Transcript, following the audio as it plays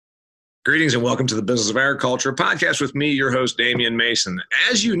Greetings and welcome to the Business of Agriculture, a podcast with me, your host, Damian Mason.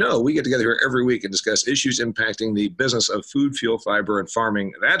 As you know, we get together here every week and discuss issues impacting the business of food, fuel, fiber, and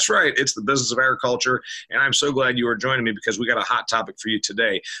farming. That's right, it's the Business of Agriculture, and I'm so glad you are joining me because we got a hot topic for you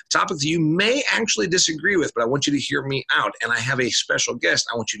today. A topic that you may actually disagree with, but I want you to hear me out, and I have a special guest.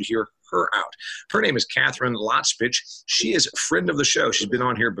 I want you to hear her out. Her name is Catherine Lotzpich. She is a friend of the show. She's been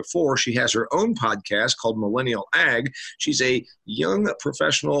on here before. She has her own podcast called Millennial Ag. She's a young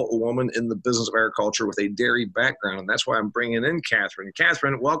professional woman in the business of agriculture with a dairy background, and that's why I'm bringing in Catherine.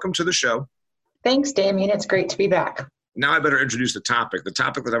 Catherine, welcome to the show. Thanks, Damien. It's great to be back. Now I better introduce the topic that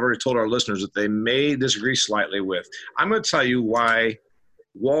I've already told our listeners that they may disagree slightly with. I'm going to tell you why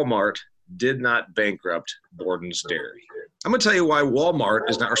Walmart did not bankrupt Borden's Dairy. I'm going to tell you why Walmart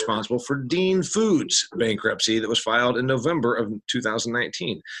is not responsible for Dean Foods' bankruptcy that was filed in November of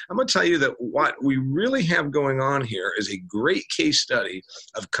 2019. I'm going to tell you that what we really have going on here is a great case study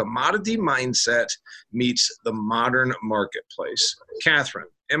of commodity mindset meets the modern marketplace. Catherine,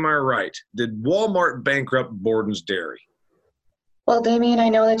 am I right? Did Walmart bankrupt Borden's Dairy? Well, Damien, I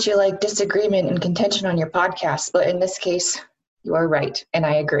know that you like disagreement and contention on your podcast, but in this case, you are right, and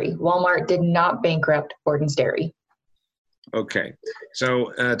I agree. Walmart did not bankrupt Borden's Dairy. Okay,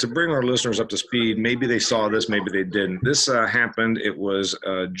 so to bring our listeners up to speed, maybe they saw this, maybe they didn't. This happened, it was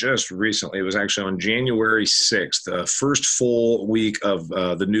just recently. It was actually on January 6th, the first full week of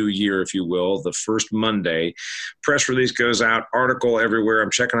the new year, if you will, the first Monday. Press release goes out, article everywhere.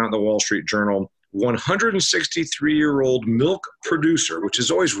 I'm checking out the Wall Street Journal. 163-year-old milk producer, which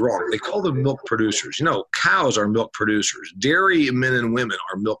is always wrong. They call them milk producers. You know, cows are milk producers. Dairy men and women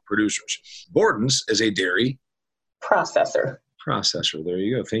are milk producers. Borden's is a dairy processor. There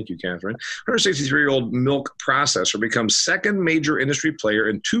you go. Thank you, Catherine. 163-year-old milk processor becomes second major industry player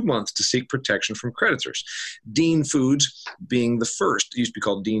in 2 months to seek protection from creditors. Dean Foods being the first. It used to be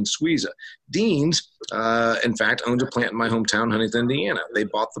called Dean Squeeza. Dean's, in fact, owns a plant in my hometown, Huntington, Indiana. They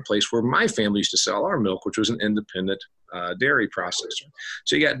bought the place where my family used to sell our milk, which was an independent dairy processor.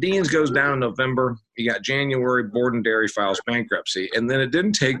 So you got Dean's goes down in November. You got January, Borden Dairy files bankruptcy. And then it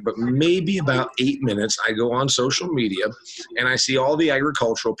didn't take but maybe about 8 minutes. I go on social media and I see all the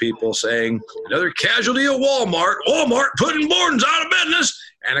agricultural people saying, another casualty of Walmart. Walmart putting Borden's out of business.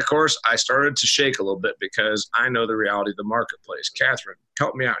 And of course, I started to shake a little bit because I know the reality of the marketplace. Catherine,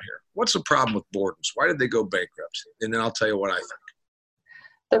 help me out here. What's the problem with Borden's? Why did they go bankrupt? And then I'll tell you what I think.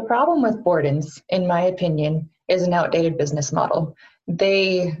 The problem with Borden's, in my opinion, is an outdated business model.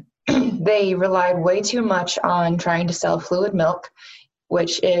 They relied way too much on trying to sell fluid milk,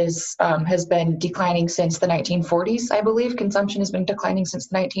 which is has been declining since the 1940s. I believe consumption has been declining since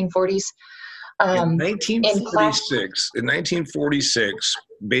the 1940s. In 1946,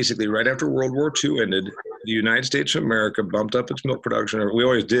 basically right after World War II ended, the United States of America bumped up its milk production. We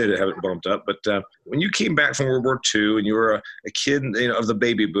always did have it bumped up, but when you came back from World War II and you were a kid, of the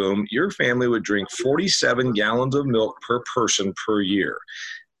baby boom, your family would drink 47 gallons of milk per person per year.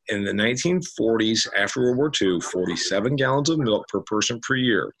 In the 1940s, after World War II, 47 gallons of milk per person per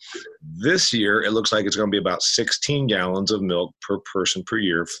year. This year, it looks like it's going to be about 16 gallons of milk per person per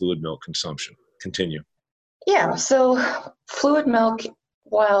year, fluid milk consumption. Continue. Yeah, so fluid milk,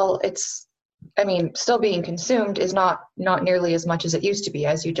 while it's, still being consumed, is not nearly as much as it used to be,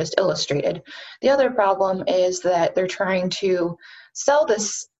 as you just illustrated. The other problem is that they're trying to sell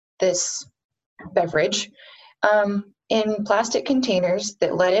this beverage in plastic containers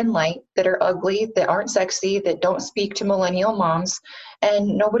that let in light, that are ugly, that aren't sexy, that don't speak to millennial moms,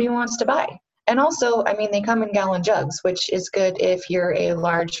 and nobody wants to buy. And also, they come in gallon jugs, which is good if you're a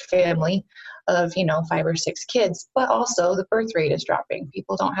large family of, 5 or 6 kids, but also the birth rate is dropping.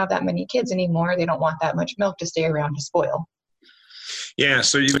 People don't have that many kids anymore. They don't want that much milk to stay around to spoil. Yeah,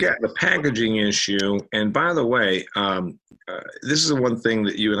 so you've got the packaging issue. And by the way, this is the one thing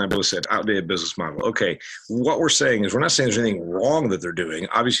that you and I both said, outdated business model. Okay, what we're saying is we're not saying there's anything wrong that they're doing.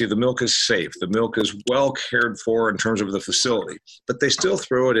 Obviously, the milk is safe. The milk is well cared for in terms of the facility. But they still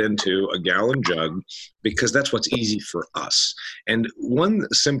throw it into a gallon jug because that's what's easy for us. And one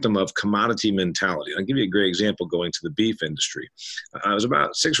symptom of commodity mentality, I'll give you a great example going to the beef industry. I was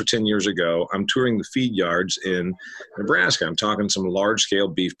about 6 or 10 years ago, I'm touring the feed yards in Nebraska. I'm talking to some large-scale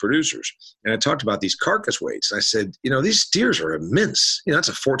beef producers. And I talked about these carcass weights. I said, these steers are immense. That's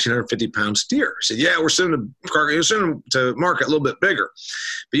a 1,450-pound steer. I said, yeah, we're sending them to market a little bit bigger.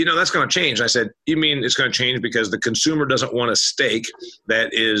 But, that's going to change. I said, you mean it's going to change because the consumer doesn't want a steak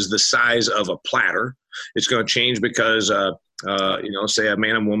that is the size of a platter? It's going to change because, say a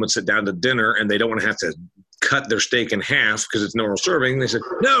man and woman sit down to dinner and they don't want to have to cut their steak in half because it's normal serving. They said,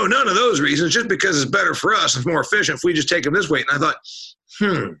 no, none of those reasons, just because it's better for us. It's more efficient if we just take them this way. And I thought,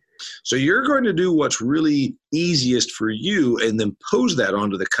 So you're going to do what's really easiest for you and then pose that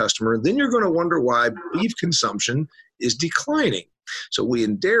onto the customer. Then you're going to wonder why beef consumption is declining. So we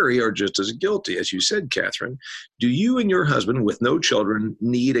in dairy are just as guilty. As you said, Catherine, do you and your husband with no children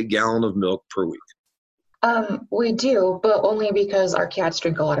need a gallon of milk per week? We do, but only because our cats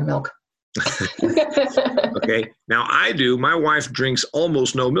drink a lot of milk. Okay. Now I do. My wife drinks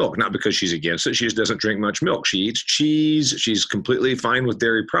almost no milk, not because she's against it. She just doesn't drink much milk. She eats cheese. She's completely fine with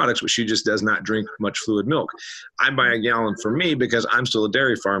dairy products, but she just does not drink much fluid milk. I buy a gallon for me because I'm still a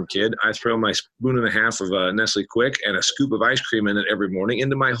dairy farm kid. I throw my spoon and a half of Nestle Quick and a scoop of ice cream in it every morning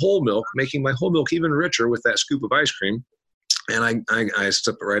into my whole milk, making my whole milk even richer with that scoop of ice cream. And I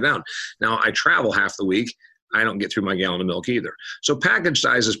slip it right down. Now I travel half the week. I don't get through my gallon of milk either. So package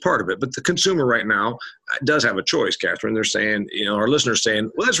size is part of it. But the consumer right now does have a choice, Catherine. They're saying, our listeners saying,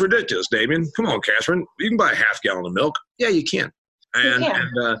 well, that's ridiculous, Damien. Come on, Catherine. You can buy a half gallon of milk. Yeah, you can. And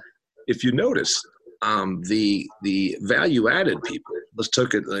if you notice, the value-added people, let's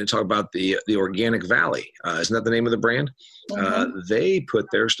talk about the Organic Valley. Isn't that the name of the brand? Mm-hmm. They put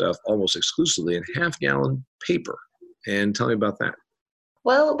their stuff almost exclusively in half-gallon paper. And tell me about that.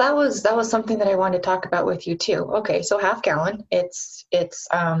 Well, that was something that I wanted to talk about with you too. Okay, so half gallon, it's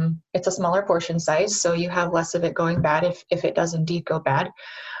a smaller portion size, so you have less of it going bad if it does indeed go bad.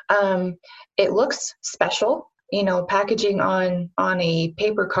 It looks special. Packaging on a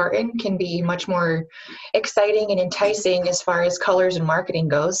paper carton can be much more exciting and enticing as far as colors and marketing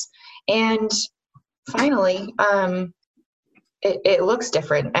goes. And finally, it looks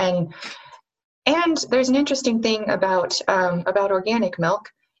different. And there's an interesting thing about organic milk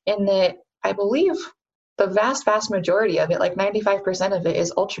in that I believe the vast majority of it, like 95% of it,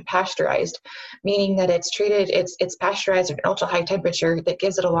 is ultra pasteurized, meaning that it's pasteurized at an ultra high temperature that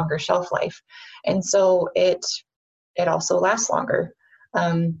gives it a longer shelf life. And so it also lasts longer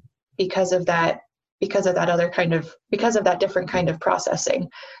because of that different kind of processing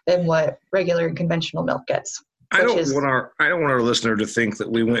than what regular and conventional milk gets. I don't want our listener to think that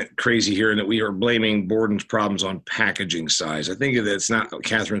we went crazy here and that we are blaming Borden's problems on packaging size. I think that's not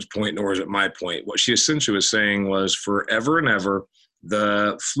Catherine's point, nor is it my point. What she essentially was saying was forever and ever,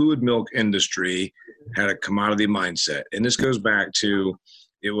 the fluid milk industry had a commodity mindset. And this goes back to,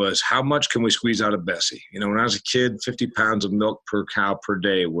 it was how much can we squeeze out of Bessie? When I was a kid, 50 pounds of milk per cow per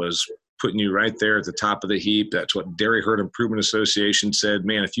day was putting you right there at the top of the heap. That's what Dairy Herd Improvement Association said.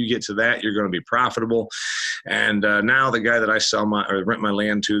 Man, if you get to that, you're going to be profitable. And now the guy that I rent my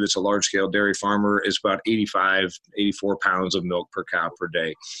land to, that's a large-scale dairy farmer, is about 85, 84 pounds of milk per cow per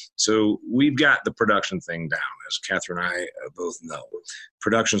day. So we've got the production thing down, as Catherine and I both know.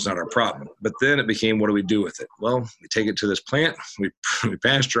 Production's not our problem. But then it became, what do we do with it? Well, we take it to this plant, we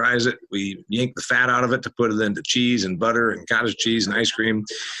pasteurize it, we yank the fat out of it to put it into cheese and butter and cottage cheese and ice cream,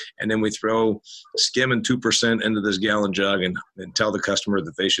 and then we throw skim and 2% into this gallon jug and tell the customer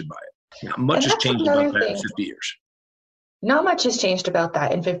that they should buy it. Not much has changed about that in 50 years. Not much has changed about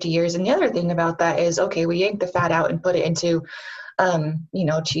that in 50 years. And the other thing about that is, okay, we yank the fat out and put it into,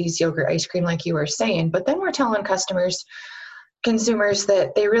 cheese, yogurt, ice cream, like you were saying. But then we're telling consumers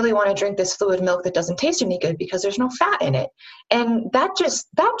that they really want to drink this fluid milk that doesn't taste any good because there's no fat in it. And that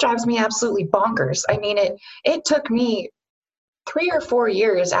drives me absolutely bonkers. I mean, it took me 3 or 4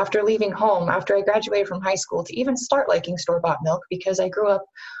 years after leaving home, after I graduated from high school, to even start liking store-bought milk because I grew up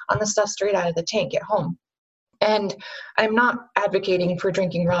on the stuff straight out of the tank at home. And I'm not advocating for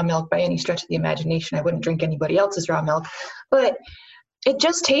drinking raw milk by any stretch of the imagination. I wouldn't drink anybody else's raw milk, but it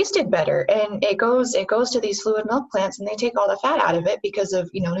just tasted better. And it goes to these fluid milk plants and they take all the fat out of it because of,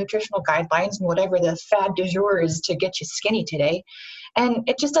 nutritional guidelines and whatever the fad du jour is to get you skinny today. And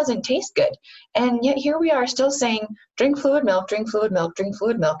it just doesn't taste good. And yet here we are still saying, drink fluid milk, drink fluid milk, drink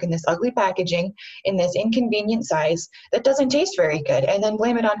fluid milk in this ugly packaging, in this inconvenient size that doesn't taste very good. And then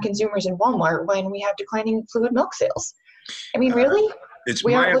blame it on consumers in Walmart when we have declining fluid milk sales. I mean, really? It's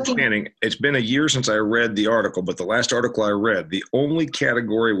my understanding. It's been a year since I read the article, but the last article I read, the only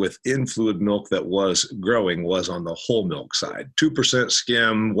category within fluid milk that was growing was on the whole milk side. 2%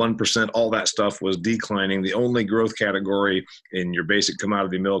 skim, 1%, all that stuff was declining. The only growth category in your basic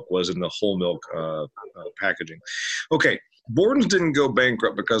commodity milk was in the whole milk packaging. Okay, Borden's didn't go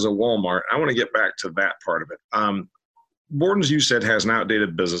bankrupt because of Walmart. I want to get back to that part of it. Borden's, you said, has an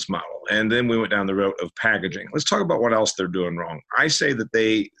outdated business model. And then we went down the road of packaging. Let's talk about what else they're doing wrong. I say that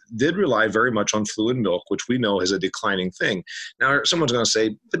they did rely very much on fluid milk, which we know is a declining thing. Now, someone's going to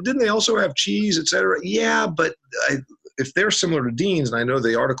say, but didn't they also have cheese, et cetera? Yeah, but if they're similar to Dean's, and I know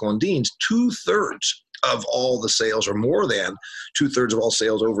the article on Dean's, 2/3 of all the sales, or more than 2/3 of all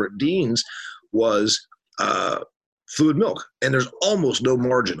sales over at Dean's, was fluid milk, and there's almost no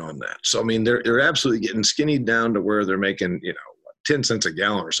margin on that. So I mean, they're absolutely getting skinny down to where they're making 10 cents a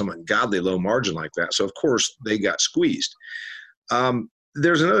gallon or some ungodly low margin like that. So of course they got squeezed.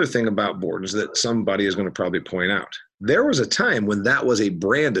 There's another thing about Borden's that somebody is going to probably point out. There was a time when that was a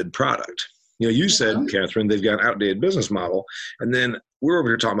branded product. You said, Catherine, they've got an outdated business model. And then we're over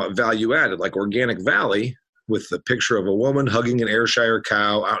here talking about value added, like Organic Valley, with the picture of a woman hugging an Ayrshire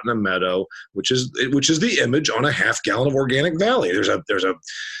cow out in a meadow, which is the image on a half gallon of Organic Valley. There's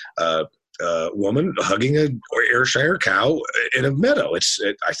a woman hugging a Ayrshire cow in a meadow.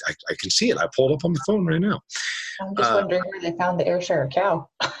 I can see it. I pulled up on the phone right now. I'm just wondering where they found the Ayrshire cow.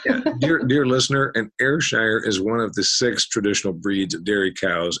 Yeah, dear listener, an Ayrshire is one of the 6 traditional breeds of dairy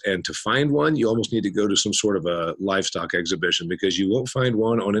cows. And to find one, you almost need to go to some sort of a livestock exhibition, because you won't find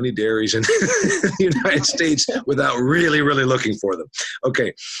one on any dairies in the United States without really, really looking for them.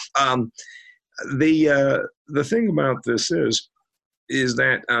 Okay. The thing about this is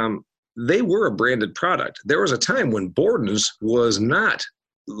that they were a branded product. There was a time when Borden's was not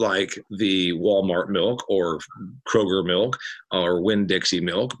like the Walmart milk or Kroger milk or Winn-Dixie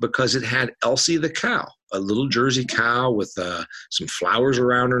milk, because it had Elsie the cow, a little Jersey cow with some flowers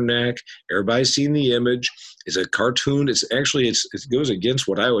around her neck. Everybody's seen the image. It's a cartoon. It goes against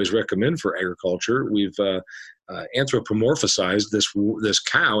what I always recommend for agriculture. We've anthropomorphized this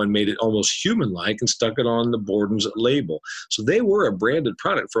cow and made it almost human-like and stuck it on the Borden's label. So they were a branded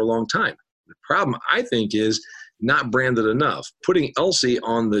product for a long time. The problem, I think, is not branded enough. Putting Elsie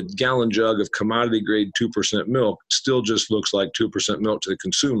on the gallon jug of commodity grade 2% milk still just looks like 2% milk to the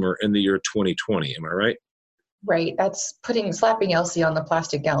consumer in the year 2020. Am I right? Right. That's slapping Elsie on the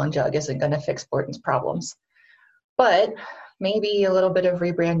plastic gallon jug isn't going to fix Borden's problems. But maybe a little bit of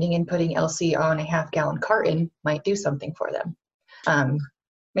rebranding and putting Elsie on a half-gallon carton might do something for them.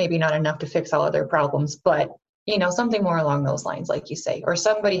 Maybe not enough to fix all of their problems, but something more along those lines, like you say, or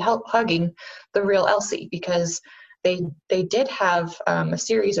somebody hugging the real Elsie, because they did have a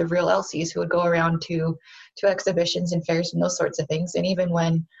series of real Elsies who would go around to exhibitions and fairs and those sorts of things. And even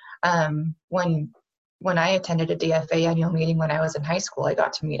when I attended a DFA annual meeting when I was in high school, I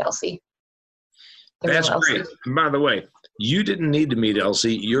got to meet Elsie. That's great. And by the way, you didn't need to meet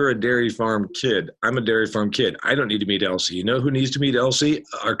Elsie. You're a dairy farm kid. I'm a dairy farm kid. I don't need to meet Elsie. You know who needs to meet Elsie?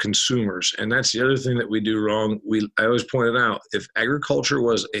 Our consumers. And that's the other thing that we do wrong. I always pointed out, if agriculture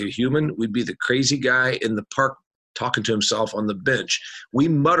was a human, we'd be the crazy guy in the park talking to himself on the bench. We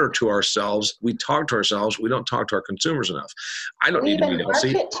mutter to ourselves. We talk to ourselves. We don't talk to our consumers enough. I don't need to meet Elsie.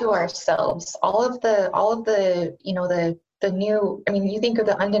 We even market to ourselves. All of the the new, you think of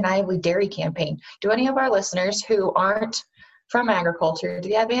the Undeniably Dairy campaign. Do any of our listeners who aren't from agriculture, do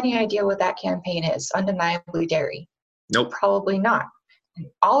you have any idea what that campaign is? Undeniably Dairy? Nope. Probably not.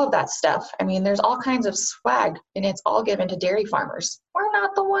 All of that stuff. There's all kinds of swag, and it's all given to dairy farmers. We're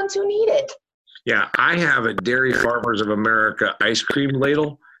not the ones who need it. Yeah, I have a Dairy Farmers of America ice cream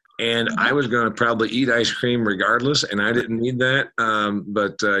ladle, and I was going to probably eat ice cream regardless, and I didn't need that.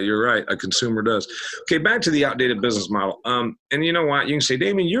 But you're right, a consumer does. Okay, back to the outdated business model. And you know what? You can say,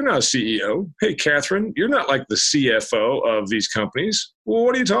 Damien, you're not a CEO. Hey, Catherine, you're not like the CFO of these companies. Well,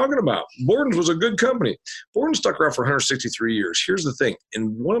 what are you talking about? Borden's was a good company. Borden stuck around for 163 years. Here's the thing.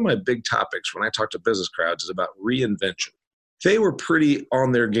 And one of my big topics when I talk to business crowds is about reinvention. They were pretty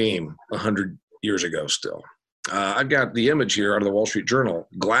on their game 100 years ago still. I've got the image here out of the Wall Street Journal,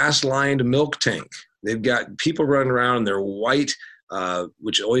 glass-lined milk tank. They've got people running around in their white,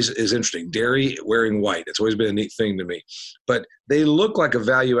 which always is interesting, dairy wearing white. It's always been a neat thing to me. But they look like a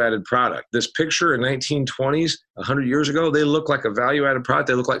value-added product. This picture in 1920s, 100 years ago, they look like a value-added product.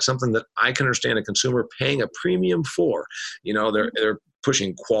 They look like something that I can understand a consumer paying a premium for. They're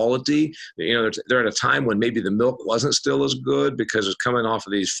pushing quality. They're at a time when maybe the milk wasn't still as good because it's coming off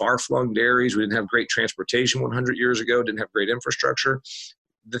of these far-flung dairies. We didn't have great transportation 100 years ago, didn't have great infrastructure.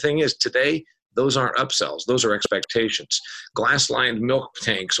 The thing is, today, those aren't upsells. Those are expectations. Glass-lined milk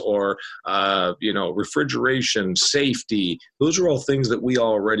tanks or, refrigeration, safety, those are all things that we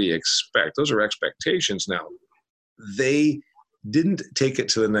already expect. Those are expectations now. They didn't take it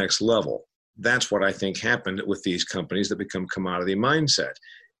to the next level. That's what I think happened with these companies that become commodity mindset.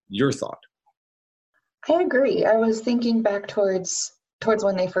 Your thought? I agree. I was thinking back towards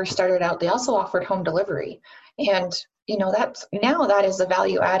when they first started out. They also offered home delivery, and that is a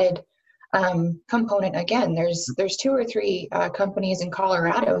value added component. Again, there's 2 or 3 companies in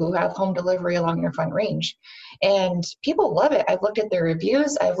Colorado who have home delivery along their Front Range, and people love it. I've looked at their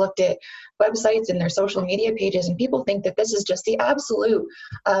reviews. I've looked at websites and their social media pages, and people think that this is just the absolute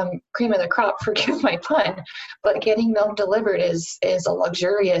cream of the crop. Forgive my pun, but getting milk delivered is a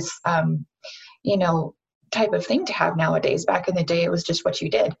luxurious, type of thing to have nowadays. Back in the day, it was just what you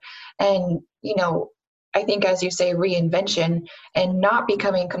did. And, I think, as you say, reinvention and not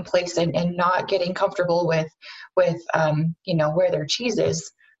becoming complacent and not getting comfortable with where their cheese is,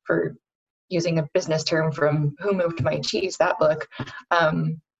 for using a business term from Who Moved My Cheese, that book,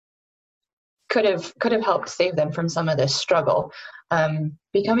 could have helped save them from some of this struggle.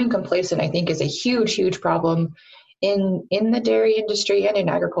 Becoming complacent, I think, is a huge, huge problem in the dairy industry and in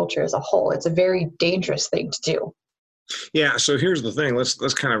agriculture as a whole. It's a very dangerous thing to do. Yeah. So here's the thing.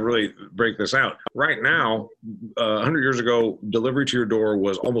 Let's kind of really break this out. Right now, 100 years ago, delivery to your door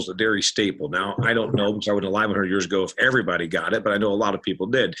was almost a dairy staple. Now, I don't know, because I wasn't alive 100 years ago, if everybody got it, but I know a lot of people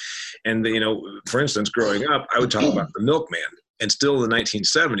did. And, for instance, growing up, I would talk about the milkman. And still in the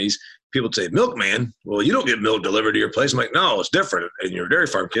 1970s, people would say, milkman? Well, you don't get milk delivered to your place. I'm like, no, it's different. In your dairy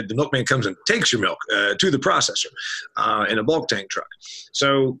farm, kid, the milkman comes and takes your milk to the processor in a bulk tank truck.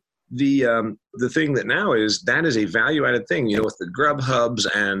 So the thing that now is, that is a value added thing, with the Grub Hubs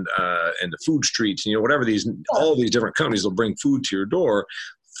and the food streets, whatever all these different companies will bring food to your door.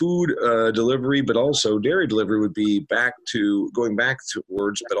 Food delivery, but also dairy delivery would be going back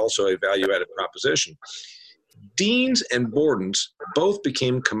towards, but also a value added proposition. Deans and Bordens both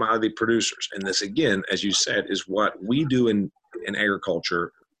became commodity producers. And this, again, as you said, is what we do in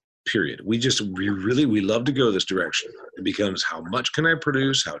agriculture, period. We love to go this direction. It becomes, how much can I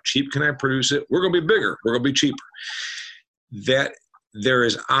produce? How cheap can I produce it? We're going to be bigger. We're going to be cheaper. That there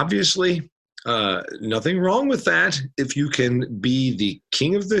is obviously nothing wrong with that if you can be the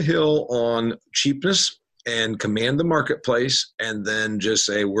king of the hill on cheapness and command the marketplace, and then just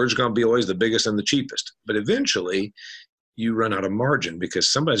say, we're just going to be always the biggest and the cheapest. But eventually you run out of margin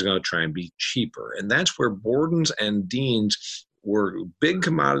because somebody's going to try and be cheaper. And that's where Bordens and Deans were big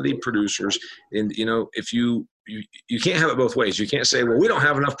commodity producers. And, if you can't have it both ways. You can't say, well, we don't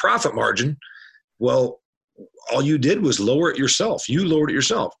have enough profit margin. Well, all you did was lower it yourself. You lowered it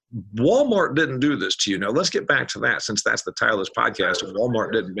yourself. Walmart didn't do this to you. Now, let's get back to that, since that's the title of this podcast.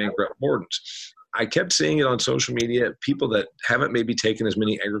 Walmart didn't bankrupt Bordens. I kept seeing it on social media. People that haven't maybe taken as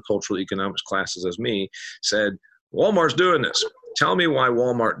many agricultural economics classes as me said, Walmart's doing this. Tell me why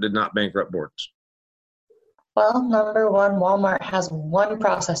Walmart did not bankrupt Bordens. Well, number one, Walmart has one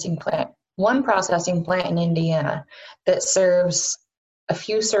processing plant in Indiana that serves a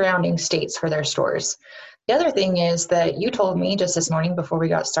few surrounding states for their stores. The other thing is that you told me just this morning before we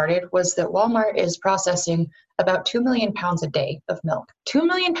got started was that Walmart is processing about 2 million pounds a day of milk. 2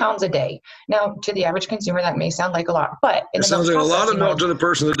 million pounds a day. Now, to the average consumer, that may sound like a lot, but it sounds like a lot of milk to the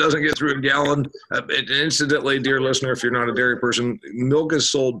person that doesn't get through a gallon. Incidentally, dear listener, if you're not a dairy person, milk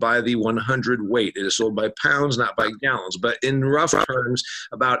is sold by the 100 weight. It is sold by pounds, not by gallons. But in rough terms,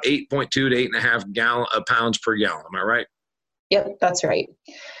 about 8.2 to 8.5 pounds per gallon. Am I right? Yep, that's right.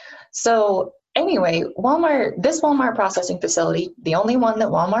 So anyway, this Walmart processing facility, the only one that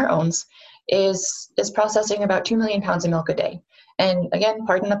Walmart owns, is processing about 2 million pounds of milk a day. And again,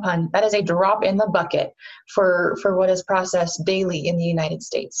 pardon the pun, that is a drop in the bucket for what is processed daily in the United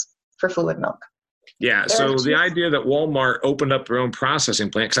States for fluid milk. Yeah, so the idea that Walmart opened up their own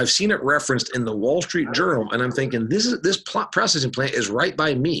processing plant, because I've seen it referenced in the Wall Street Journal, and I'm thinking, this processing plant is right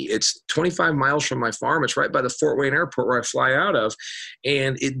by me. It's 25 miles from my farm. It's right by the Fort Wayne Airport where I fly out of,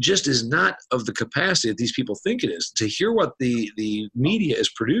 and it just is not of the capacity that these people think it is. To hear what the media is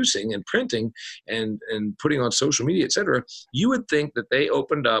producing and printing and putting on social media, et cetera, you would think that they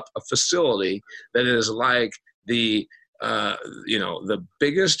opened up a facility that is like the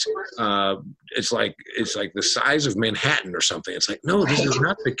biggest, it's like the size of Manhattan or something. It's like, no, this is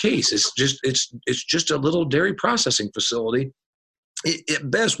not the case. It's just a little dairy processing facility. It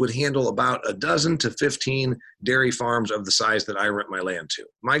at best would handle about a dozen to 15 dairy farms of the size that I rent my land to.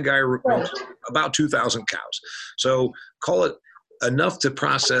 My guy runs about 2,000 cows. So call it enough to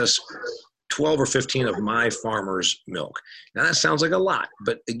process 12 or 15 of my farmers' milk. Now that sounds like a lot,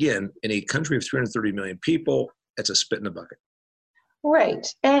 but again, in a country of 330 million people, it's a spit in the bucket. Right.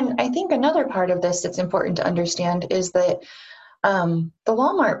 And I think another part of this that's important to understand is that the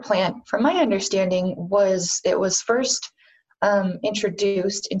Walmart plant, from my understanding, was first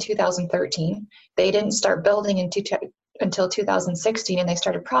introduced in 2013. They didn't start building until 2016, and they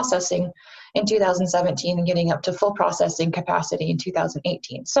started processing in 2017 and getting up to full processing capacity in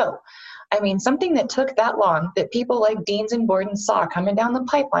 2018. So, I mean, something that took that long, that people like Deans and Borden saw coming down the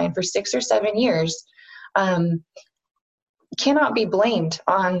pipeline for 6 or 7 years, cannot be blamed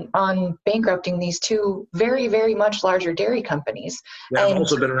on bankrupting these two very, very much larger dairy companies. They've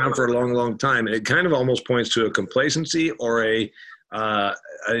also been around for a long, long time. It kind of almost points to a complacency or an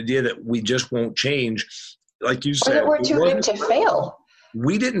idea that we just won't change. Like you said, or that we're too good to fail.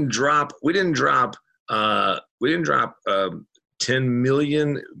 We didn't drop We didn't drop 10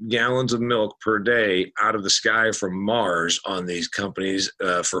 million gallons of milk per day out of the sky from Mars on these companies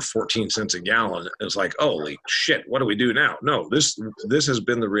for 14 cents a gallon. It's like, holy shit, what do we do now? No, this has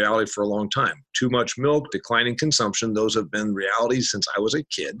been the reality for a long time. Too much milk, declining consumption. Those have been realities since I was a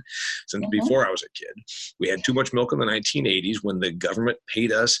kid, since before I was a kid. We had too much milk in the 1980s when the government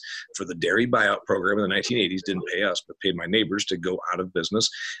paid us for the dairy buyout program in the 1980s, didn't pay us, but paid my neighbors to go out of business.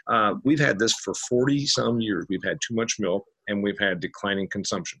 We've had this for 40 some years. We've had too much milk, and we've had declining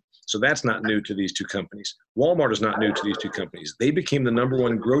consumption. So that's not new to these two companies. Walmart is not new to these two companies. They became the number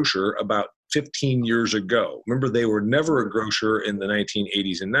one grocer about 15 years ago. Remember, they were never a grocer in the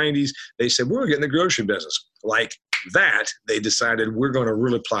 1980s and 90s. They said, we're getting the grocery business. Like that, they decided we're going to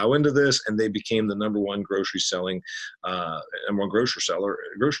really plow into this, and they became the number one grocery selling, number one grocery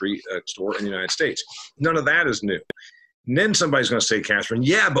store in the United States. None of that is new. And then somebody's going to say, Catherine,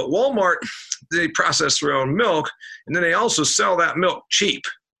 yeah, but Walmart, they process their own milk, and then they also sell that milk cheap.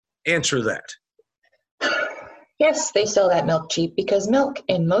 Answer that. Yes, they sell that milk cheap because milk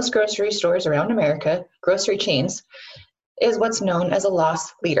in most grocery stores around America, grocery chains, is what's known as a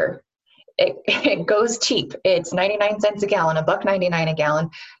loss leader. It goes cheap. It's 99 cents a gallon, $1.99 a gallon.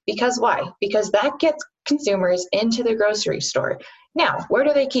 Because why? Because that gets consumers into the grocery store. Now, where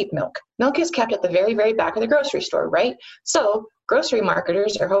do they keep milk? Milk is kept at the very, very back of the grocery store, right? So grocery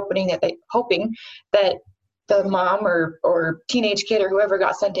marketers are hoping that the mom or teenage kid or whoever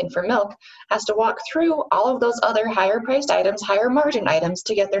got sent in for milk has to walk through all of those other higher priced items, higher margin items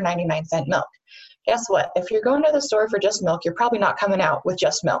to get their 99-cent milk. Guess what? If you're going to the store for just milk, you're probably not coming out with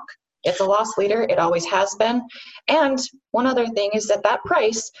just milk. It's a loss leader. It always has been. And one other thing is that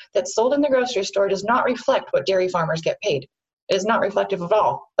price that's sold in the grocery store does not reflect what dairy farmers get paid. It is not reflective at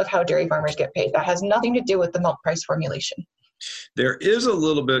all of how dairy farmers get paid. That has nothing to do with the milk price formulation. There is a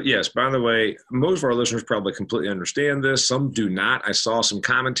little bit, yes, by the way, most of our listeners probably completely understand this. Some do not. I saw some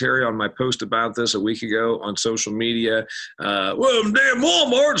commentary on my post about this a week ago on social media. Well, damn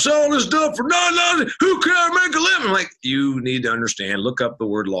Walmart selling this stuff for $9.99. Who can make a living? I'm like, you need to understand. Look up the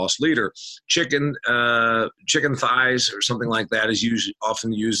word loss leader. Chicken thighs or something like that is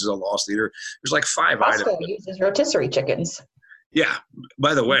often used as a loss leader. There's like 5 items. Costco uses rotisserie chickens. Yeah.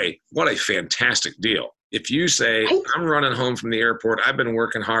 By the way, what a fantastic deal. If you say, I'm running home from the airport, I've been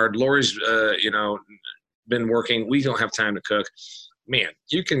working hard, Lori's, been working, we don't have time to cook. Man,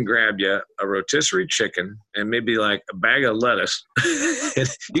 you can grab you a rotisserie chicken and maybe like a bag of lettuce.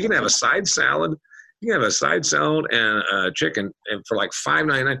 You can have a side salad. You can have a side salad and a chicken, and for like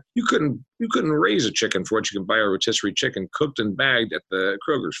 $5.99, you couldn't raise a chicken for what you can buy a rotisserie chicken cooked and bagged at the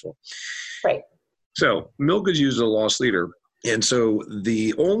Kroger's for. Right. So milk is used as a loss leader. And so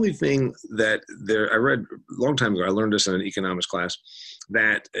the only thing that I read a long time ago, I learned this in an economics class,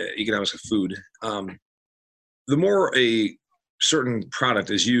 that economics of food, the more a certain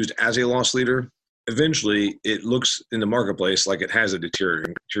product is used as a loss leader, eventually it looks in the marketplace like it has a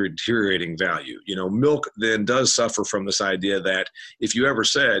deteriorating value. Milk then does suffer from this idea that if you ever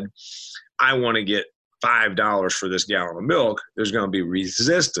said, I want to get $5 for this gallon of milk, there's going to be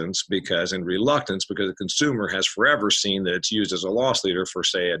resistance and reluctance because the consumer has forever seen that it's used as a loss leader for,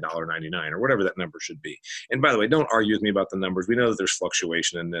 say, $1.99 or whatever that number should be. And by the way, don't argue with me about the numbers. We know that there's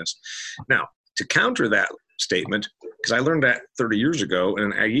fluctuation in this. Now, to counter that statement, because I learned that 30 years ago in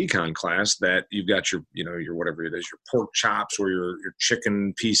an ag econ class, that you've got your whatever it is, your pork chops or your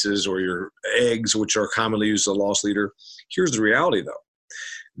chicken pieces or your eggs, which are commonly used as a loss leader. Here's the reality, though.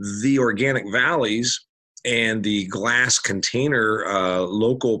 The organic valleys and the glass container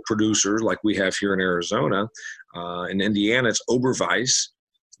local producers like we have here in Arizona, in Indiana, it's Oberweis.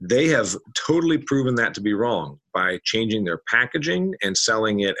 They have totally proven that to be wrong by changing their packaging and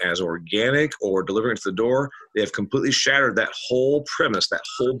selling it as organic or delivering it to the door. They have completely shattered that whole premise, that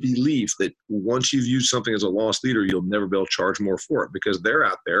whole belief that once you've used something as a loss leader, you'll never be able to charge more for it, because they're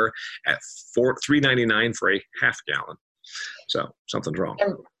out there at $3.99 for a half gallon. So something's wrong.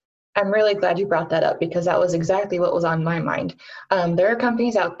 I'm really glad you brought that up, because that was exactly what was on my mind. There are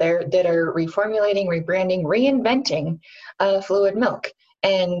companies out there that are reformulating, rebranding, reinventing fluid milk.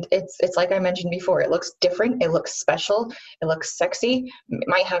 And it's like I mentioned before, it looks different, it looks special, it looks sexy. It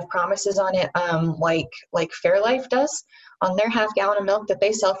might have promises on it like Fairlife does on their half gallon of milk that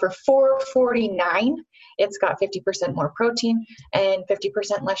they sell for $4.49. It's got 50% more protein and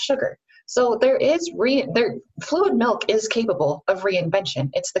 50% less sugar. So fluid milk is capable of reinvention.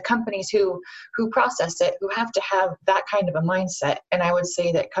 It's the companies who process it who have to have that kind of a mindset. And I would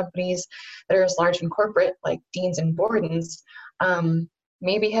say that companies that are as large and corporate, like Dean's and Borden's,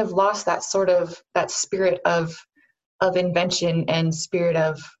 maybe have lost that spirit of invention and spirit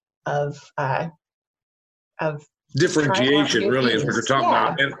of of differentiation really is what you're talking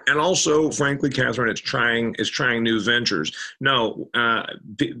yeah. about, and also, frankly, Catherine, it's trying new ventures. No,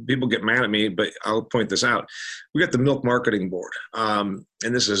 people get mad at me, but I'll point this out. We got the Milk Marketing Board, and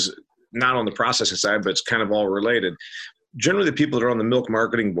this is not on the processing side, but it's kind of all related. Generally, the people that are on the Milk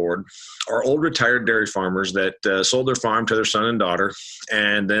Marketing Board are old retired dairy farmers that sold their farm to their son and daughter,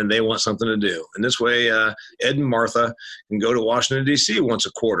 and then they want something to do. And this way, Ed and Martha can go to Washington, D.C. once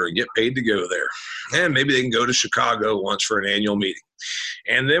a quarter and get paid to go there. And maybe they can go to Chicago once for an annual meeting.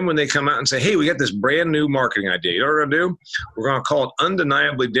 And then when they come out and say, hey, we got this brand new marketing idea, you know what we're going to do? We're going to call it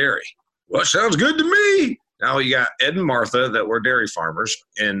Undeniably Dairy. Well, it sounds good to me. Now you got Ed and Martha that were dairy farmers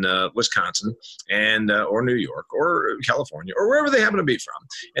in Wisconsin and or New York or California or wherever they happen to be from.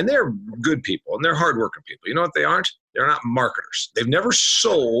 And they're good people and they're hardworking people. You know what they aren't? They're not marketers. They've never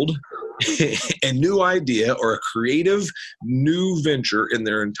sold a new idea or a creative new venture in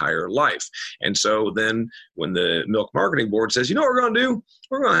their entire life. And so then when the Milk Marketing Board says, you know what we're going to do?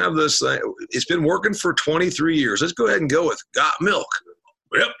 We're going to have this, it's been working for 23 years. Let's go ahead and go with Got Milk.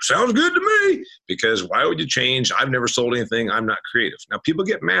 Yep, sounds good to me. Because why would you change? I've never sold anything. I'm not creative. Now, people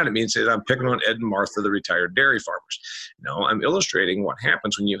get mad at me and say that I'm picking on Ed and Martha, the retired dairy farmers. No, I'm illustrating what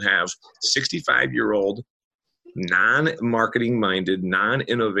happens when you have 65-year-old, non-marketing minded,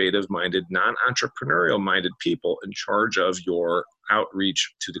 non-innovative minded, non-entrepreneurial minded people in charge of your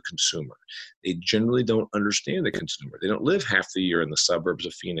outreach to the consumer. They generally don't understand the consumer. They don't live half the year in the suburbs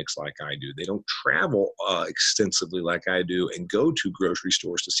of Phoenix like I do. They don't travel extensively like I do and go to grocery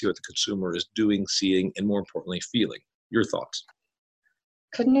stores to see what the consumer is doing, seeing, and more importantly, feeling. Your thoughts?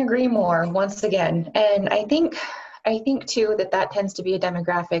 Couldn't agree more once again. And I think too that tends to be a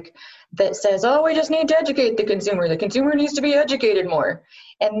demographic that says, oh, we just need to educate the consumer. The consumer needs to be educated more.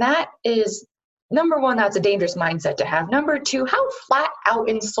 And that is, number one, that's a dangerous mindset to have. Number two, how flat out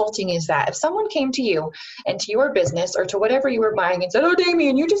insulting is that? If someone came to you and to your business or to whatever you were buying and said, oh,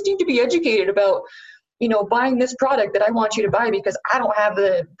 Damien, you just need to be educated about, buying this product that I want you to buy because I don't have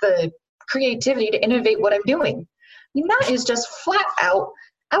the creativity to innovate what I'm doing. I mean, that is just flat out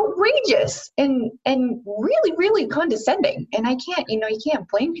outrageous and really, really condescending. And I can't, you can't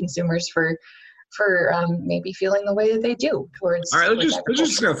blame consumers for maybe feeling the way that they do towards. All right, let's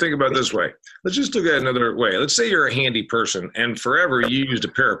just gonna think about it this way. Let's just look at it another way. Let's say you're a handy person and forever you used a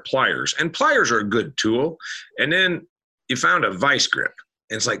pair of pliers, and pliers are a good tool, and then you found a vice grip.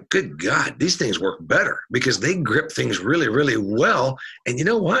 And it's like, good God, these things work better because they grip things really, really well. And you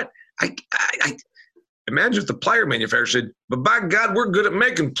know what? I imagine if the plier manufacturer said, but by God, we're good at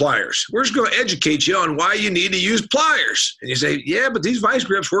making pliers. We're just going to educate you on why you need to use pliers. And you say, yeah, but these vice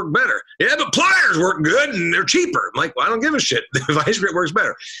grips work better. Yeah, but pliers work good and they're cheaper. I'm like, well, I don't give a shit. The vice grip works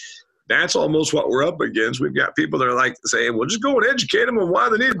better. That's almost what we're up against. We've got people that are like saying, well, just go and educate them on why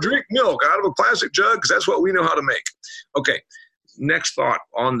they need to drink milk out of a plastic jug because that's what we know how to make. Okay. Next thought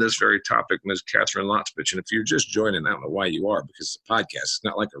on this very topic, Ms. Catherine Lotzbich, and if you're just joining, I don't know why you are, because it's a podcast. It's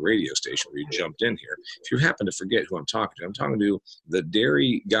not like a radio station where you jumped in here. If you happen to forget who I'm talking to the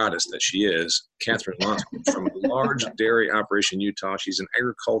dairy goddess that she is, Catherine Lotzbich, from a large dairy operation in Utah. She's an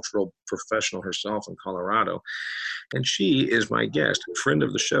agricultural professional herself in Colorado, and she is my guest, friend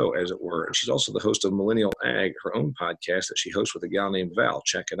of the show, as it were. And she's also the host of Millennial Ag, her own podcast that she hosts with a gal named Val.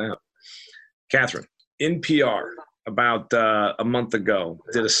 Check it out. Catherine, NPR. About a month ago,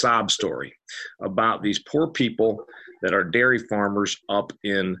 did a sob story about these poor people that are dairy farmers up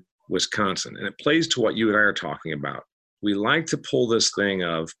in Wisconsin. And it plays to what you and I are talking about. We like to pull this thing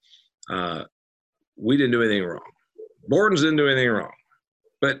of, we didn't do anything wrong. Borden's didn't do anything wrong.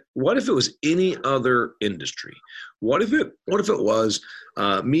 But what if it was any other industry? What if it was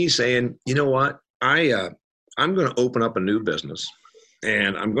me saying, you know what, I'm going to open up a new business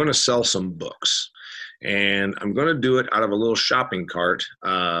and I'm going to sell some books. And I'm going to do it out of a little shopping cart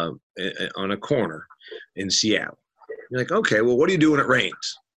on a corner in Seattle. You're like, okay, well, what do you do when it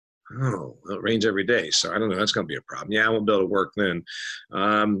rains? Oh, well, it rains every day. So I don't know. That's going to be a problem. Yeah, I won't be able to work then.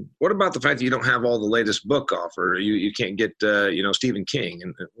 What about the fact that you don't have all the latest book offer? You can't get, Stephen King.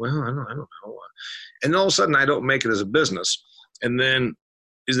 And well, I don't know. And all of a sudden I don't make it as a business. And then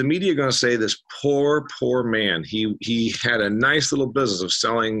is the media going to say this poor man, he had a nice little business of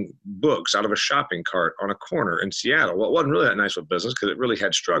selling books out of a shopping cart on a corner in Seattle? Well, it wasn't really that nice of a business because it really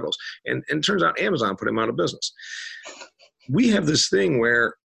had struggles. And it turns out Amazon put him out of business. We have this thing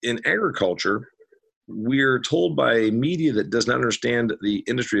where in agriculture, we're told by media that does not understand the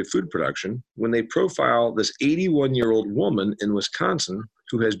industry of food production when they profile this 81-year-old woman in Wisconsin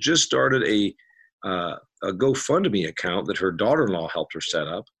who has just started a GoFundMe account that her daughter-in-law helped her set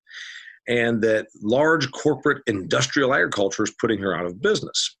up, and that large corporate industrial agriculture is putting her out of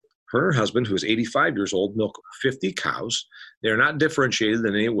business. Her and her husband, who is 85 years old, milk 50 cows. They're not differentiated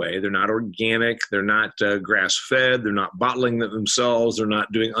in any way. They're not organic. They're not grass-fed. They're not bottling them themselves. They're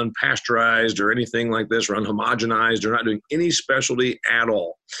not doing unpasteurized or anything like this or unhomogenized. They're not doing any specialty at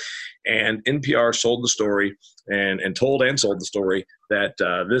all. And NPR sold the story and told and sold the story that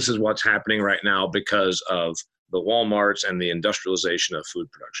this is what's happening right now because of the Walmarts and the industrialization of food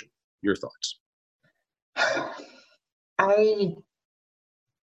production. Your thoughts? I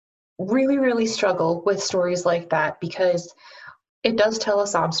really, really struggle with stories like that because it does tell a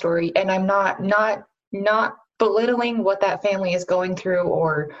sob story, and I'm not belittling what that family is going through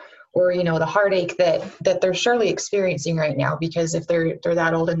or the heartache that they're surely experiencing right now, because if they're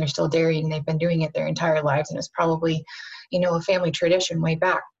that old and they're still dairying, they've been doing it their entire lives, and it's probably a family tradition way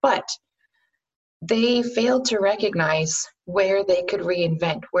back. But they failed to recognize where they could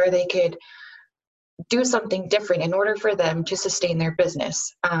reinvent, where they could do something different in order for them to sustain their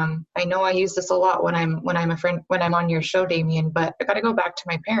business. I know I use this a lot when I'm on your show, Damien, but I got to go back to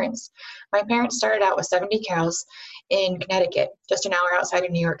my parents. My parents started out with 70 cows in Connecticut, just an hour outside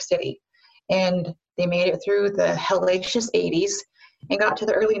of New York City. And they made it through the hellacious 80s and got to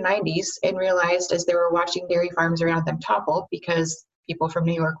the early 90s and realized as they were watching dairy farms around them topple because people from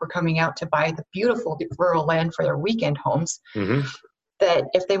New York were coming out to buy the beautiful rural land for their weekend homes, Mm-hmm. that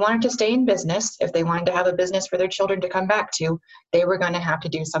if they wanted to stay in business, if they wanted to have a business for their children to come back to, they were going to have to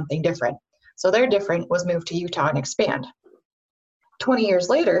do something different. So their different was move to Utah and expand. 20 years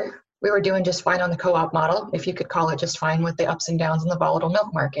later, we were doing just fine on the co-op model, if you could call it just fine, with the ups and downs in the volatile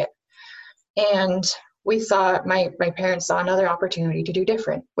milk market. And we thought, my parents saw another opportunity to do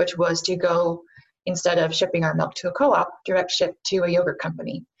different, which was to go, instead of shipping our milk to a co-op, direct ship to a yogurt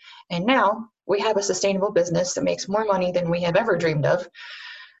company. And now we have a sustainable business that makes more money than we have ever dreamed of,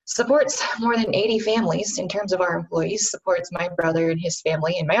 supports more than 80 families in terms of our employees, supports my brother and his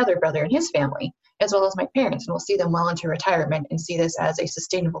family and my other brother and his family, as well as my parents, and we'll see them well into retirement and see this as a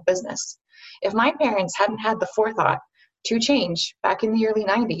sustainable business. If my parents hadn't had the forethought to change back in the early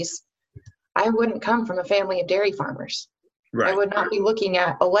 90s, I wouldn't come from a family of dairy farmers. Right. I would not be looking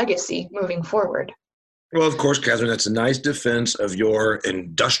at a legacy moving forward. Well, of course, Catherine, that's a nice defense of your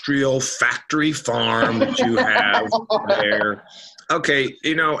industrial factory farm that you have there. Okay,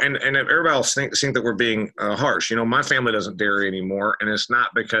 and everybody else think that we're being harsh. My family doesn't dairy anymore, and it's not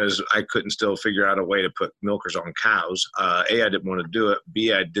because I couldn't still figure out a way to put milkers on cows. A, I didn't want to do it.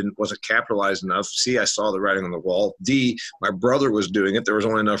 B, wasn't capitalized enough. C, I saw the writing on the wall. D, my brother was doing it. There was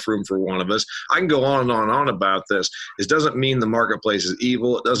only enough room for one of us. I can go on and on and on about this. It doesn't mean the marketplace is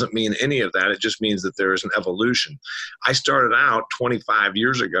evil. It doesn't mean any of that. It just means that there is an evolution. I started out 25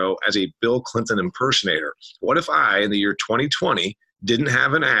 years ago as a Bill Clinton impersonator. What if I, in the year 2020, didn't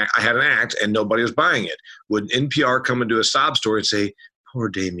have an act, I had an act and nobody was buying it? Would NPR come and do a sob story and say, poor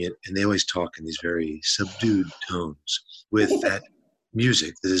Damien, and they always talk in these very subdued tones with that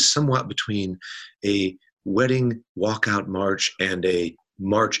music that is somewhat between a wedding walkout march and a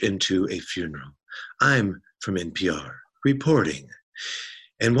march into a funeral. I'm from NPR reporting.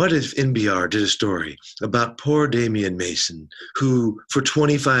 And what if NPR did a story about poor Damian Mason, who for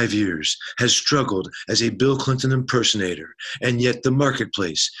 25 years has struggled as a Bill Clinton impersonator, and yet the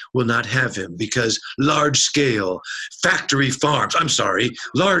marketplace will not have him because large-scale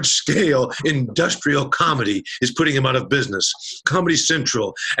industrial comedy is putting him out of business. Comedy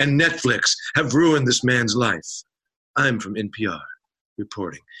Central and Netflix have ruined this man's life. I'm from NPR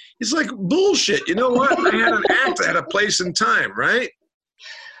reporting. It's like bullshit. You know what? I had an act at a place and time, right?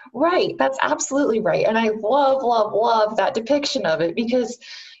 Right. That's absolutely right. And I love, love, love that depiction of it because,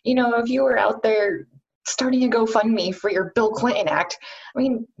 if you were out there starting a GoFundMe for your Bill Clinton act,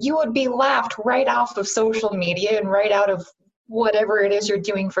 you would be laughed right off of social media and right out of whatever it is you're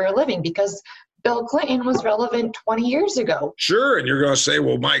doing for a living because Bill Clinton was relevant 20 years ago. Sure. And you're going to say,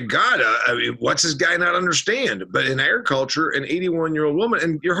 well, my God, what's this guy not understand? But in agriculture, an 81-year-old woman,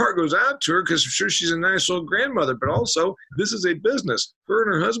 and your heart goes out to her because sure, she's a nice old grandmother, but also this is a business. Her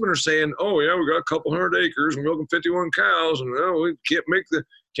and her husband are saying, oh, yeah, we got a couple hundred acres and milking 51 cows, and we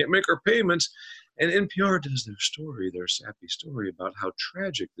can't make our payments. And NPR does their sappy story about how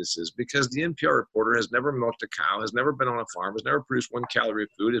tragic this is because the NPR reporter has never milked a cow, has never been on a farm, has never produced 1 calorie of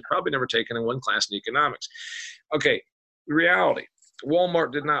food, has probably never taken in 1 class in economics. Okay, the reality,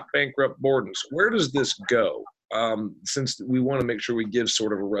 Walmart did not bankrupt Borden. Where does this go? Since we want to make sure we give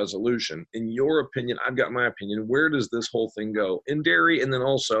sort of a resolution. In your opinion, I've got my opinion, where does this whole thing go? In dairy, and then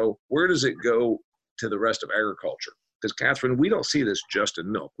also, where does it go to the rest of agriculture? Because, Catherine, we don't see this just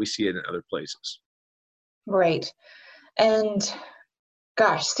in milk. We see it in other places. Right. And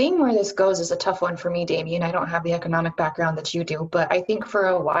Gosh, seeing where this goes is a tough one for me, Damien. I don't have the economic background that you do, but I think for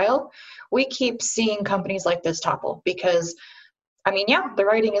a while we keep seeing companies like this topple because, I mean, yeah, the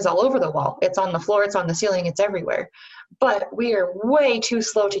writing is all over the wall. It's on the floor, it's on the ceiling, it's everywhere. But we are way too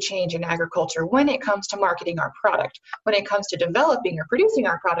slow to change in agriculture when it comes to marketing our product. When it comes to developing or producing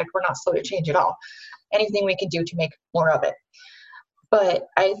our product, we're not slow to change at all. Anything we can do to make more of it. But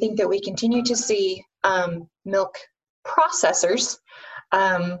I think that we continue to see milk processors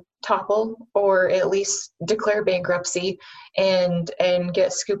topple or at least declare bankruptcy and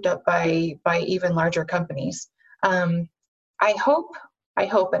get scooped up by even larger companies. I hope,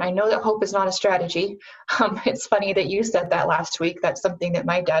 and I know that hope is not a strategy. It's funny that you said that last week. That's something that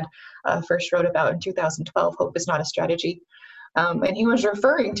my dad first wrote about in 2012. Hope is not a strategy. And he was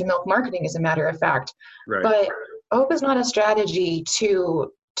referring to milk marketing, as a matter of fact. Right. But hope is not a strategy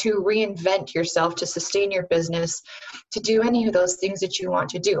to reinvent yourself, to sustain your business, to do any of those things that you want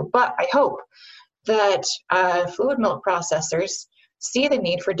to do. But I hope that fluid milk processors see the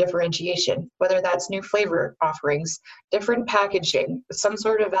need for differentiation, whether that's new flavor offerings, different packaging, some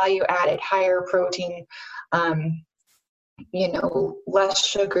sort of value added, higher protein, less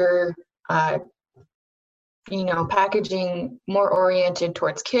sugar, packaging more oriented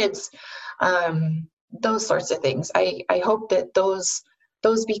towards kids, those sorts of things. I hope that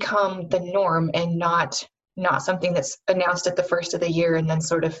those become the norm and not something that's announced at the first of the year and then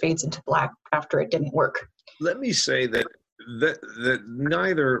sort of fades into black after it didn't work. Let me say that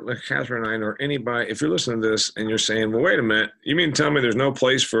neither Catherine and I nor anybody, if you're listening to this and you're saying, well, wait a minute, you mean tell me there's no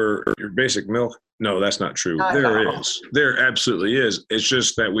place for your basic milk? No, that's not true. There is. There absolutely is. It's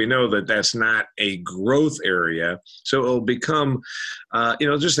just that we know that that's not a growth area. So it'll become,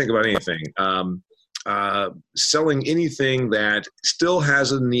 just think about anything. Selling anything that still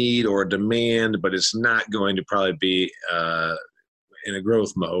has a need or a demand, but it's not going to probably be in a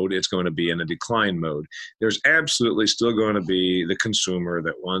growth mode. It's going to be in a decline mode. There's absolutely still going to be the consumer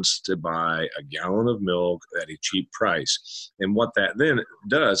that wants to buy a gallon of milk at a cheap price. And what that then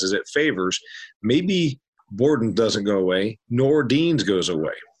does is it favors, maybe Borden doesn't go away, nor Dean's goes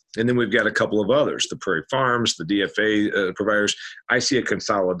away. And then we've got a couple of others, the Prairie Farms, the DFA providers. I see a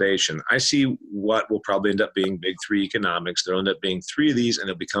consolidation. I see what will probably end up being big three economics. There'll end up being three of these, and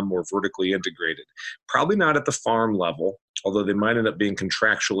it'll become more vertically integrated. Probably not at the farm level, although they might end up being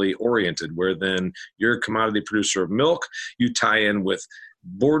contractually oriented, where then you're a commodity producer of milk, you tie in with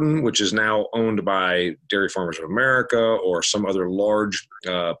Borden, which is now owned by Dairy Farmers of America or some other large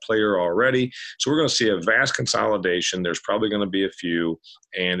player already. So we're going to see a vast consolidation. There's probably going to be a few,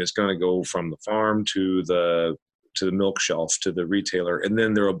 and it's going to go from the farm to the milk shelf, to the retailer. And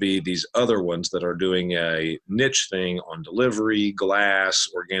then there will be these other ones that are doing a niche thing on delivery, glass,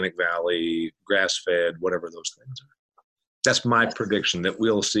 organic valley, grass-fed, whatever those things are. That's my prediction, that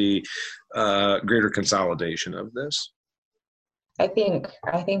we'll see greater consolidation of this. I think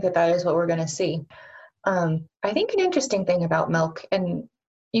that is what we're going to see. I think an interesting thing about milk, and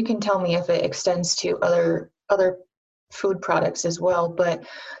you can tell me if it extends to other food products as well, but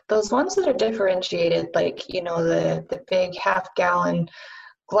those ones that are differentiated, like, the big half-gallon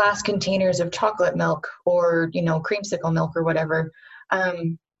glass containers of chocolate milk or, creamsicle milk or whatever,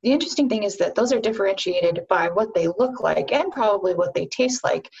 the interesting thing is that those are differentiated by what they look like and probably what they taste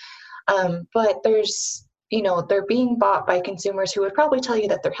like. But there's, they're being bought by consumers who would probably tell you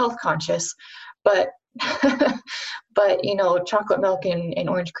that they're health conscious, but chocolate milk and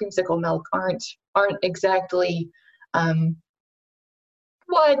orange creamsicle milk aren't exactly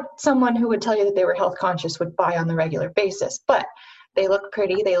what someone who would tell you that they were health conscious would buy on the regular basis. But they look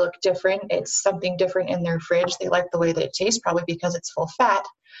pretty, they look different. It's something different in their fridge. They like the way that it tastes, probably because it's full fat.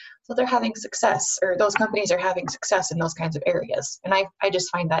 So they're having success, or those companies are having success in those kinds of areas. And I just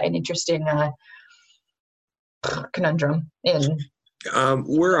find that an interesting conundrum in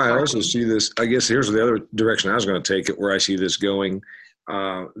where I also see this. I guess here's the other direction I was going to take it, where I see this going.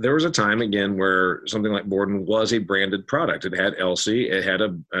 There was a time, again, where something like Borden was a branded product. It had Elsie, it had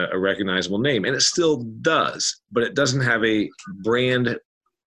a recognizable name, and it still does, but it doesn't have a brand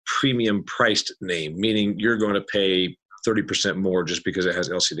premium priced name, meaning you're going to pay 30% more just because it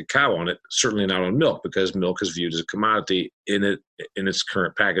has Elsie the cow on it. Certainly not on milk, because milk is viewed as a commodity in its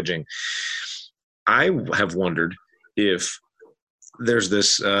current packaging. I have wondered if there's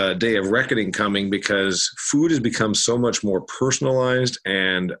this day of reckoning coming, because food has become so much more personalized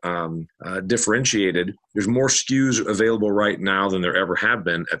and differentiated. There's more SKUs available right now than there ever have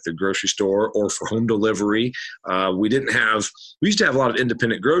been at the grocery store or for home delivery. We used to have a lot of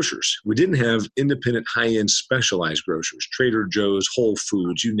independent grocers. We didn't have independent high-end specialized grocers, Trader Joe's, Whole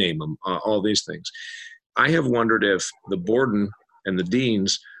Foods, you name them, all these things. I have wondered if the Borden and the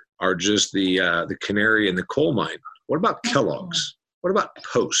Deans are just the canary in the coal mine. What about Kellogg's? What about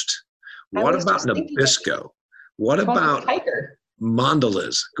Post? What about Nabisco? What about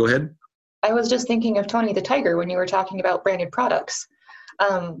Mondelez? Go ahead. I was just thinking of Tony the Tiger when you were talking about branded products.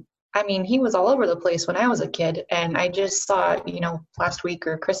 I mean, he was all over the place when I was a kid, and I just saw, last week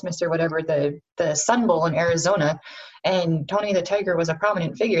or Christmas or whatever, the Sun Bowl in Arizona, and Tony the Tiger was a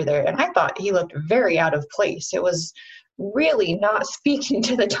prominent figure there, and I thought he looked very out of place. It was really not speaking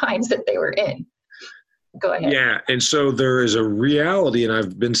to the times that they were in. Go ahead. Yeah, and so there is a reality, and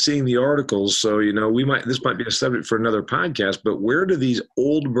I've been seeing the articles, so this might be a subject for another podcast, but where do these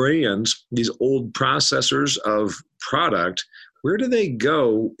old brands, these old processors of product, where do they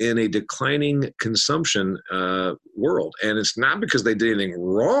go in a declining consumption world? And it's not because they did anything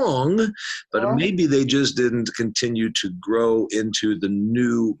wrong, but maybe they just didn't continue to grow into the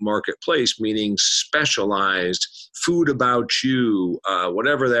new marketplace, meaning specialized food about you,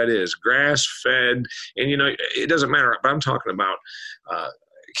 whatever that is, grass-fed. And, it doesn't matter. But I'm talking about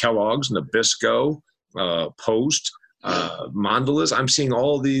Kellogg's, Nabisco, Post, Mondelez. I'm seeing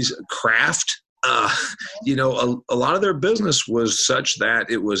all these Kraft. A lot of their business was such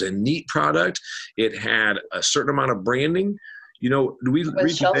that it was a neat product. It had a certain amount of branding. Do we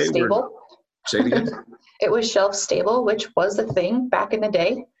read shelf today? Stable? Say it again. It was shelf stable, which was a thing back in the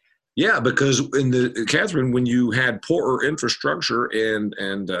day. Yeah, because Catherine, when you had poorer infrastructure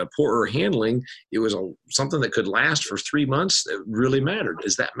and poorer handling, it was something that could last for 3 months. It really mattered.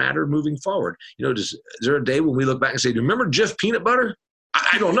 Does that matter moving forward? Is there a day when we look back and say, do you remember Jif peanut butter?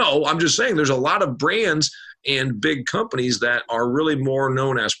 I don't know. I'm just saying there's a lot of brands and big companies that are really more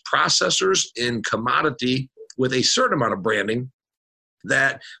known as processors in commodity with a certain amount of branding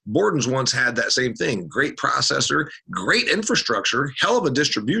that Borden's once had that same thing. Great processor, great infrastructure, hell of a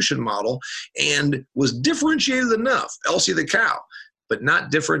distribution model, and was differentiated enough, Elsie the cow, but not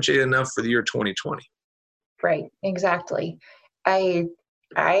differentiated enough for the year 2020. Right, exactly.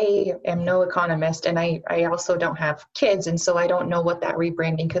 I am no economist, and I also don't have kids, and so I don't know what that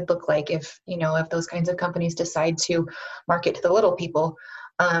rebranding could look like if those kinds of companies decide to market to the little people,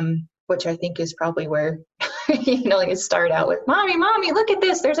 which I think is probably where you start out with, mommy, look at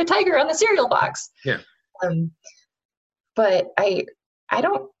this, there's a tiger on the cereal box. Yeah. But I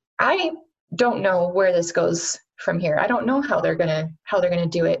don't know where this goes from here. I don't know how they're gonna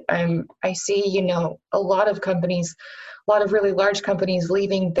do it. I see a lot of companies. A lot of really large companies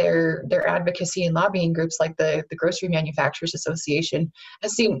leaving their advocacy and lobbying groups like the Grocery Manufacturers Association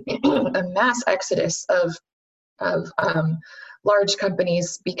has seen a mass exodus of large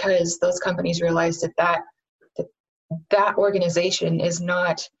companies because those companies realized that organization is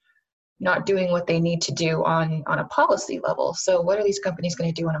not doing what they need to do on a policy level. So what are these companies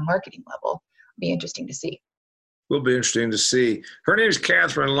going to do on a marketing level? It'll be interesting to see. Will be interesting to see. Her name is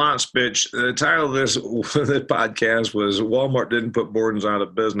Catherine Lotzbich. The title of this podcast was Walmart Didn't Put Borden's Out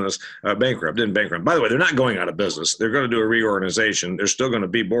of Business. Bankrupt, didn't bankrupt. By the way, they're not going out of business. They're going to do a reorganization. They're still going to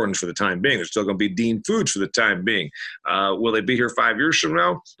be Borden's for the time being. They're still going to be Dean Foods for the time being. Will they be here 5 years from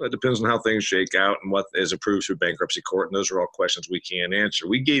now? It depends on how things shake out and what is approved through bankruptcy court. And those are all questions we can't answer.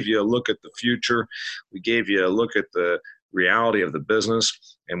 We gave you a look at the future. We gave you a look at the reality of the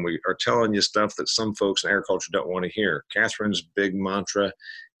business, and we are telling you stuff that some folks in agriculture don't want to hear. Catherine's big mantra,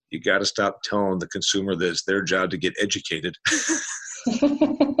 you got to stop telling the consumer that it's their job to get educated.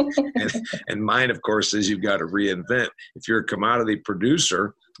 and mine, of course, is you've got to reinvent. If you're a commodity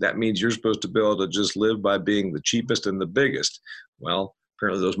producer, that means you're supposed to be able to just live by being the cheapest and the biggest. Well,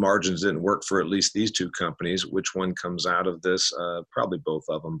 apparently those margins didn't work for at least these two companies. Which one comes out of this? Probably both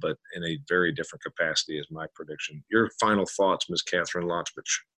of them, but in a very different capacity is my prediction. Your final thoughts, Ms. Catherine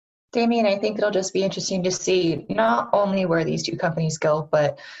Lotzbich. Damien, I think it'll just be interesting to see not only where these two companies go,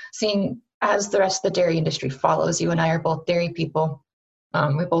 but seeing as the rest of the dairy industry follows. You and I are both dairy people.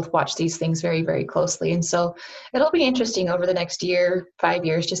 We both watch these things very, very closely. And so it'll be interesting over the next year, 5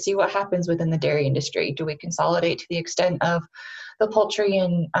 years, to see what happens within the dairy industry. Do we consolidate to the extent of the poultry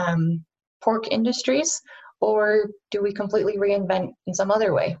and pork industries, or do we completely reinvent in some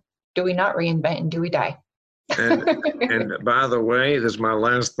other way? Do we not reinvent, and do we die? And by the way, this is my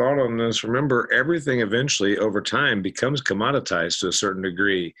last thought on this. Remember, everything eventually over time becomes commoditized to a certain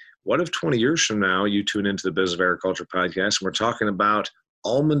degree. What if 20 years from now you tune into the Business of Agriculture podcast and we're talking about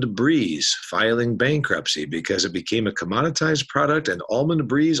almond breeze filing bankruptcy because it became a commoditized product, and almond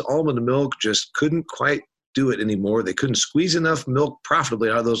breeze, almond milk just couldn't quite do it anymore. They couldn't squeeze enough milk profitably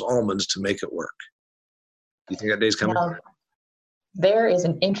out of those almonds to make it work. Do you think that day's coming? Well, there is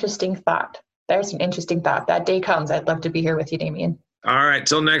an interesting thought. There's an interesting thought. That day comes. I'd love to be here with you, Damien. All right.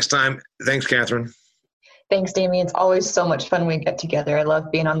 Till next time. Thanks, Catherine. Thanks, Damien. It's always so much fun when we get together. I love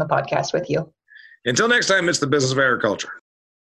being on the podcast with you. Until next time, it's the Business of Agriculture.